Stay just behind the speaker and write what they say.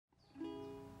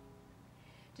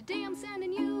Today I'm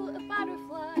sending you a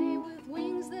butterfly with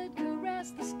wings that caress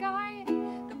the sky.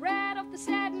 The red of the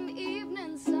setting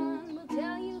evening sun will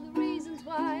tell you the reasons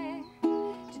why.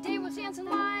 Today we're dancing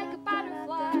like a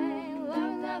butterfly.